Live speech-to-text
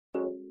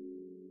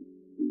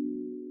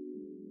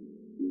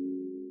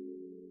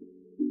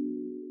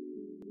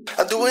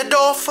I do it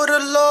all for the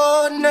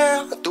Lord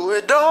now. I do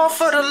it all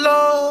for the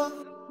Lord.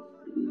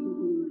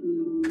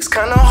 It's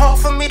kinda hard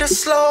for me to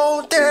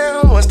slow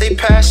down once they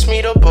pass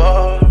me the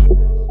ball.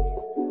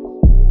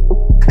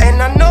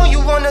 And I know you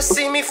wanna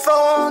see me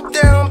fall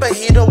down, but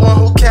he the one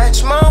who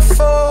catch my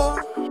fall.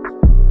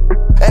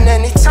 And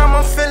anytime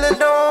I'm feeling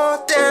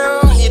all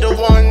down, he the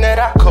one that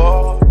I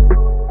call.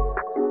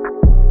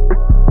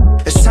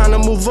 It's time to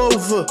move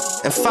over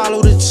and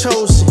follow the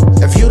chosen.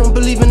 If you don't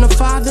believe in the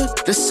Father,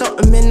 there's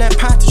something in that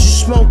pot that you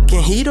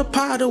smoking. He the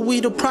potter, we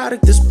the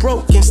product that's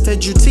broken.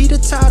 Instead you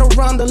teeter-totter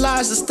around the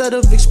lies instead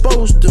of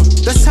expose them.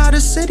 That's how the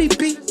city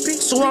be.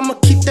 So I'ma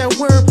keep that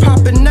word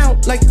popping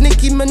out like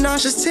Nicki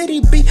Minaj's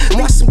titty beat.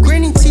 Watch some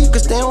grinning teeth,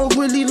 cause they don't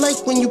really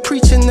like when you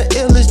preaching the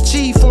illest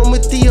G form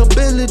with the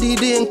ability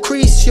to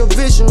increase your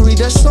visionary.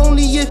 That's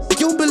only if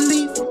you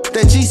believe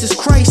that Jesus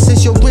Christ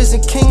is your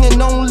risen king,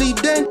 and only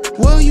then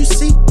will you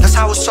see. That's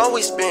how it's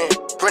always been.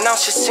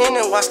 Renounce your sin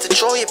and watch the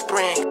joy it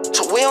bring.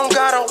 So we don't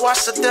gotta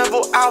watch the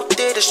devil out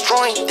there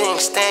destroying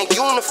things. Stand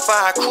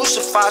unified,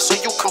 crucified so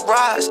you can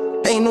rise.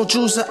 Ain't no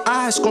Jews or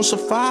eyes gon'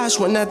 suffice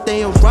when that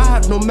day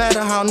arrive. No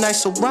matter how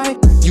nice or right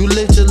you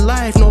lived your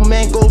life, no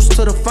man goes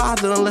to the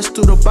Father unless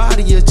through the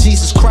body of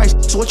Jesus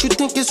Christ. So what you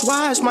think is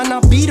wise might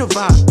not be the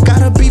vibe.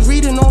 Gotta be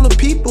reading all the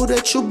people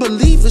that you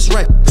believe is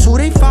right. So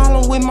they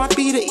following might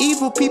be the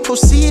evil people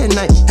see at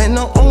night. And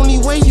the only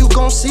way you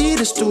gon' see it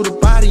is through the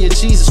body of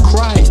Jesus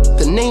Christ.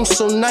 The name's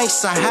so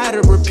nice I had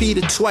to repeat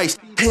it twice.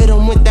 Hit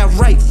them with that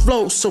right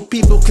flow so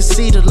people can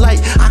see the light.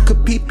 I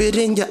could peep it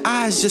in your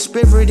eyes, your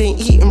spirit ain't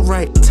eating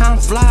right. Time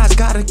flies,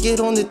 gotta get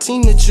on the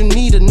team that you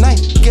need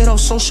tonight. Get off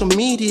social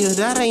media,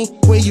 that ain't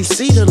where you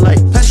see the light.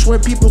 That's where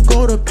people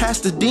go to pass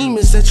the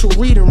demons that you're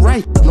reading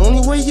right. The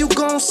only way you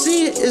gon'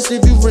 see it is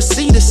if you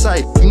receive the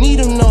sight. You need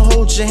them to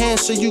hold your hand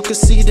so you can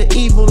see the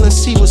evil and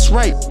see what's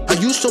right. I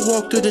used to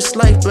walk through this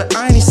life, but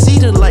I ain't see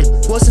the light.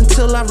 Wasn't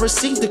until I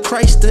received the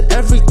Christ that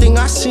everything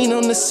I seen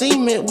on the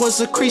cement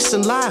was a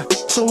creasing lie.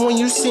 So when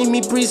you see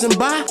me breezing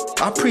by,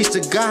 I preach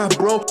to God,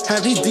 bro.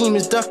 Have these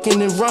demons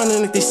ducking and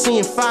running like they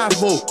seeing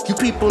 5-0. You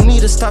people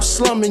need to stop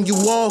slumming, you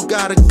all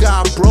got a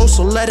God, bro.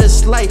 So let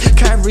us light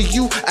carry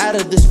you out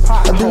of this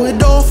pot. I do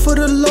it all for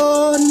the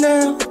Lord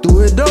now. I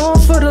do it all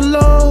for the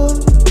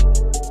Lord.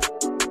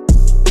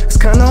 It's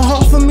kinda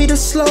hard for me to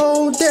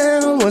slow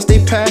down once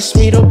they pass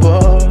me the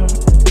ball.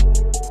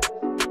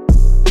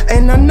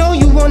 And I know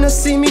you wanna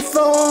see me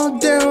fall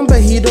down,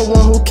 but he the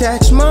one who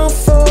catch my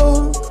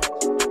fall.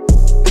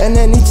 And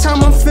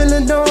anytime I'm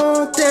feeling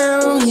all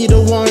down, he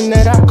the one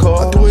that I call.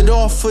 I do it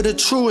all for the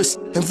truest.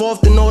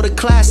 Involved in all the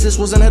classes,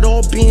 wasn't at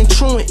all being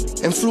truant.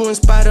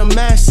 Influenced by the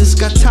masses,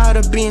 got tired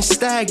of being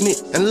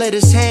stagnant and let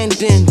his hand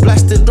in,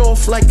 blasted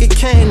off like a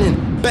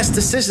cannon. Best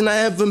decision I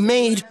ever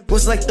made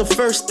was like the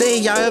first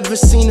day I ever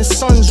seen the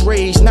sun's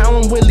rays. Now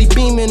I'm really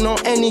beaming on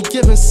any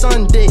given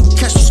Sunday.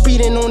 Catch me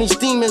speeding on these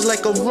demons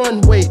like a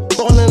runway.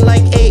 Falling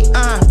like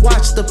AI,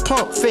 watch the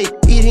pump fake.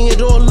 Eating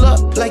it all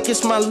up like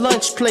it's my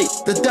lunch plate.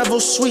 The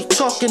devil's sweet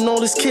talking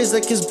all his kids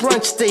like his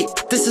brunch state.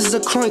 This is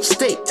a crunch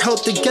state,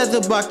 held together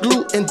by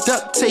glue and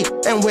duct tape.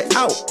 And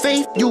without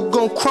faith, you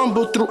gon'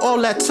 crumble through all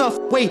that tough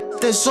weight.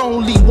 There's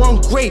only one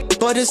great,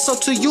 but it's up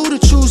to you to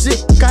choose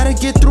it. Gotta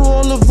get through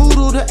all the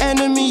voodoo the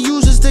enemy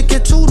uses to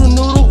get to the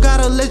noodle.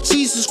 Gotta let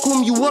Jesus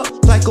groom you up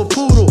like a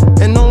poodle.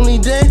 And only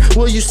then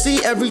will you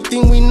see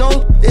everything we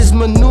know is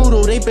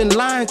manoodle. They've been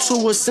lying to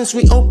us since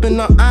we opened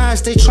our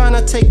eyes. They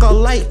tryna take our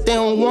light, they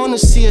don't wanna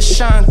see us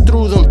shine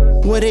through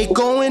them. Where they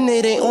going,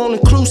 it ain't all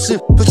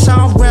inclusive. But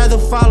I'd rather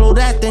follow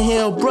that than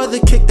hear a brother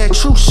kick that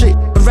true shit.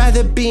 I'd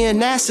rather be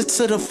an asset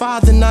to the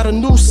Father, not a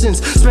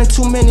nuisance. Spent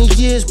too many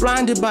years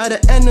blinded by the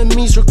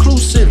enemy's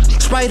reclusive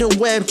spider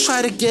web,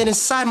 try to get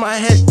inside my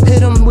head. Hit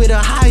them with a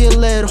higher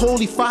lead,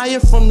 holy fire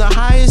from the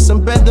highest,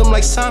 and bend them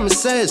like Simon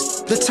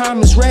says. The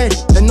time is red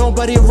and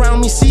nobody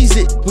around me sees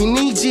it. We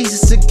need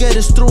Jesus to get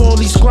us through all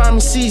these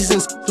grimy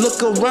seasons.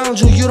 Look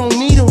around you, you don't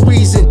need a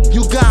reason.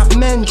 You got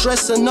men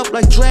dressing up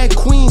like drag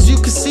queens, you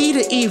can see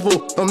the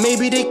evil, but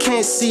maybe they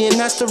can't see, and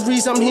that's the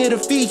reason I'm here to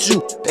feed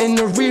you. In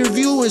the rear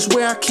view is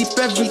where I keep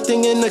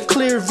everything in a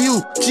clear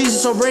view.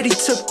 Jesus already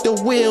took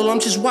the wheel, I'm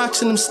just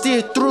watching him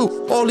steer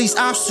through all these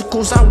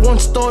obstacles I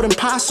once thought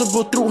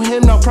impossible. Through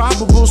him now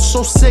probable.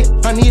 So sick,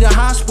 I need a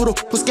hospital.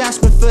 Was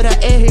gasping for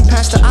that air, he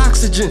passed the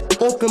oxygen.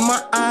 Open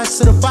my eyes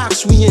to the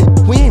box we in.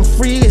 We ain't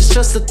free, it's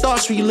just the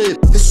thoughts we live.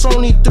 It's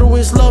only through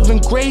his love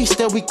and grace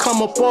that we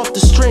come up off the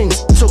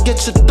strings. So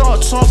get your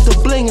thoughts off the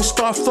bling and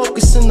start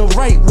focusing the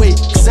right way,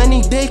 cause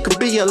any day could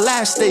be your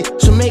last day.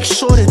 So make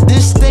sure that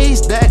this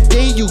day's that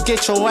day you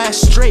get your ass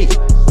straight.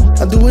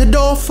 I do it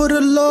all for the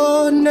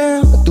Lord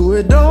now. I do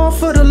it all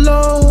for the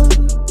Lord.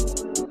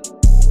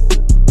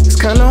 It's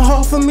kinda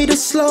hard for me to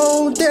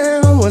slow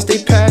down once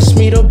they pass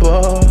me the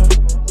ball.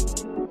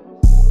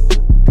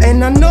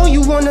 And I know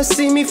you wanna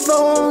see me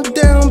fall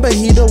down, but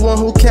he the one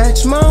who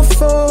catch my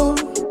fall.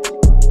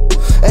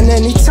 And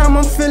anytime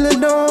I'm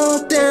feeling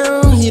all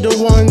down, he the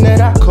one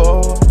that I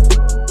call.